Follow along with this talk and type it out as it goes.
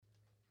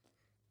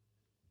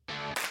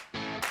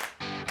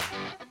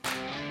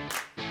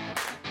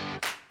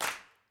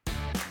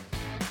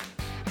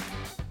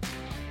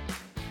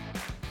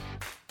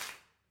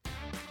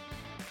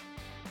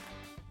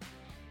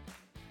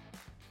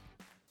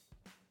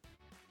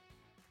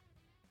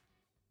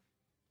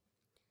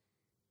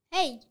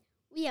Hey,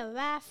 we are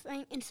Raf,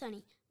 Frank and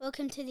Sonny.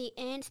 Welcome to the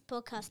Anths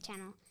podcast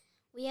channel.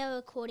 We are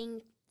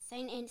recording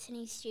St.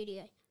 Anthony's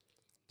studio.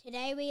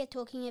 Today we are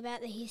talking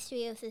about the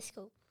history of the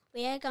school.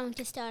 We are going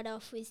to start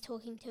off with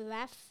talking to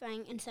Raf,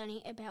 Frank and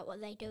Sonny about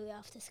what they do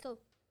after school.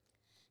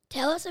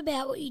 Tell us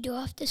about what you do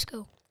after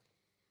school.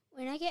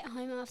 When I get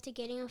home after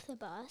getting off the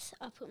bus,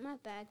 I put my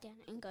bag down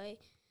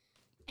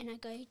and I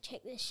go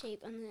check the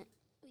sheep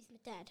with my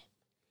dad.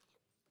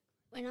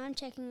 When I'm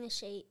checking the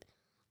sheep,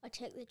 I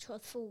check the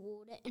trough for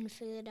water and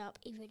fill it up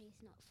if it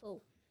is not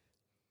full.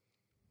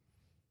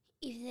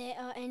 If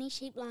there are any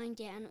sheep lying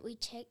down, we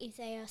check if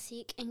they are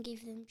sick and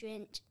give them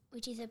drench,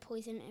 which is a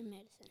poison and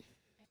medicine.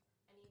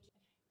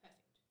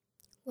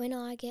 When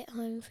I get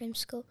home from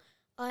school,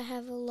 I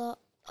have a lot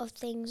of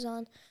things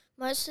on.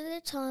 Most of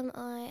the time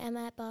I am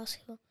at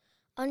basketball.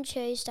 On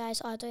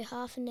Tuesdays I do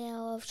half an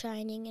hour of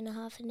training and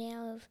half an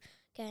hour of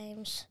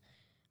games.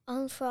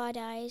 On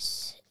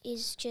Fridays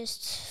is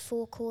just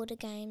 4-quarter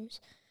games.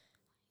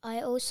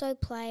 I also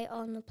play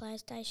on the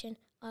PlayStation.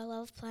 I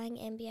love playing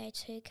NBA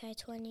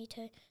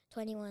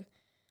 2K21,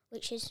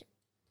 which is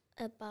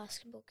a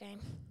basketball game.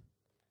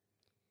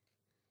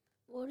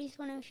 What is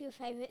one of your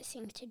favourite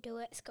things to do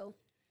at school?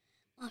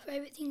 My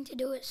favourite thing to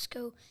do at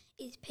school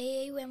is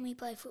PE when we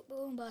play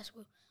football and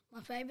basketball. My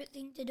favourite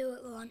thing to do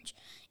at lunch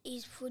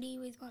is footy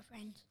with my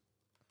friends.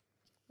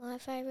 My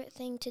favourite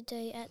thing to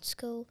do at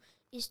school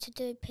is to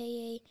do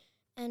PE,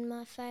 and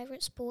my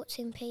favourite sports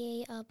in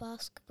PE are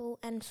basketball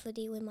and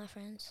footy with my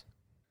friends.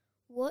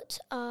 What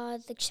are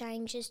the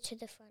changes to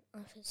the front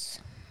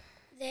office?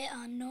 There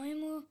are no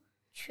more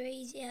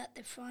trees out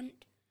the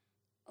front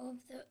of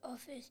the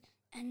office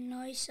and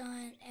no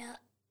sign out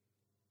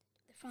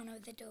the front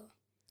of the door.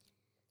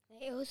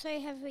 They also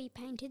have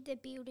repainted the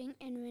building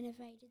and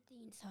renovated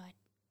the inside.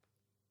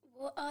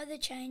 What are the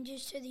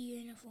changes to the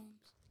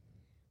uniforms?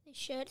 The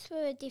shirts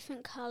were a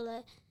different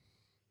colour.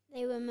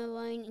 They were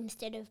maroon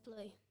instead of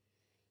blue.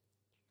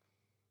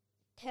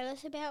 Tell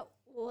us about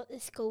what the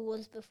school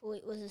was before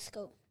it was a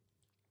school.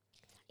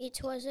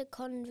 It was a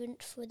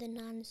convent for the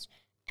nuns,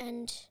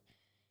 and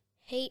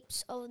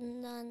heaps of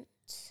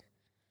nuns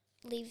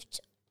lived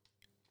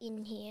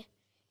in here.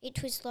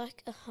 It was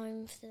like a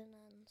home for the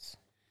nuns.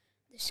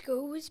 The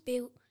school was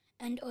built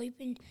and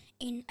opened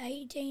in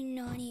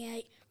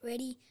 1898,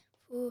 ready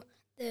for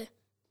the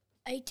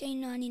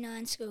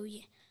 1899 school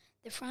year.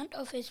 The front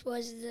office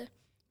was the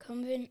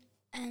convent,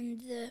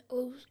 and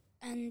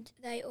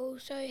they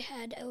also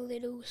had a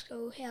little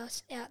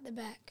schoolhouse out the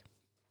back.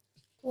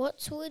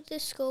 What would the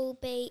school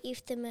be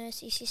if the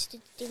Mercy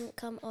sisters didn't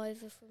come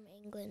over from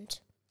England?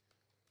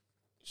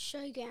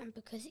 Showground,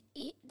 because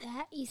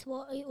that is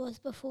what it was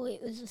before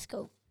it was a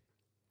school.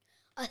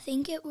 I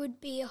think it would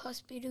be a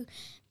hospital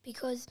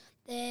because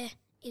there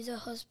is a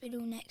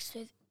hospital next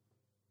to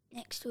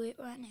it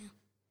right now.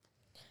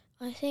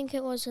 I think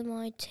it was a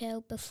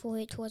motel before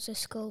it was a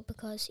school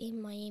because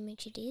in my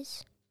image it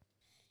is.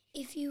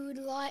 If you would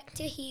like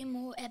to hear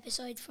more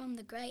episodes from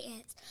the Great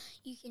Anths,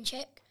 you can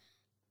check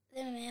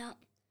them out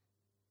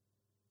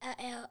at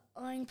our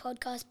own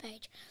podcast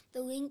page.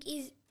 The link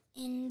is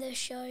in the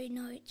show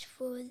notes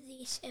for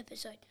this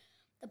episode.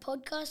 The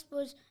podcast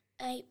was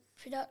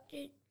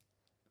produced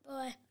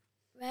by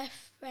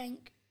Raf,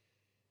 Frank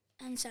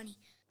and Sonny.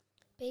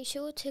 Be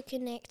sure to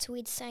connect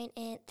with St.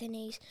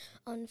 Anthony's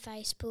on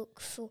Facebook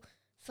for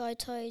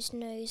photos,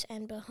 news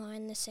and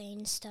behind the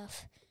scenes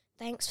stuff.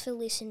 Thanks for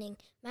listening.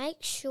 Make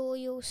sure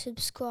you'll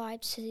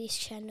subscribe to this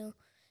channel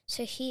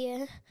to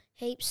hear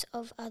heaps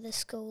of other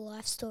school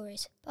life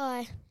stories.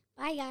 Bye.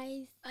 Bye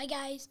guys. Bye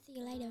guys. See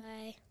you later.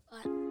 Bye.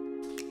 Bye.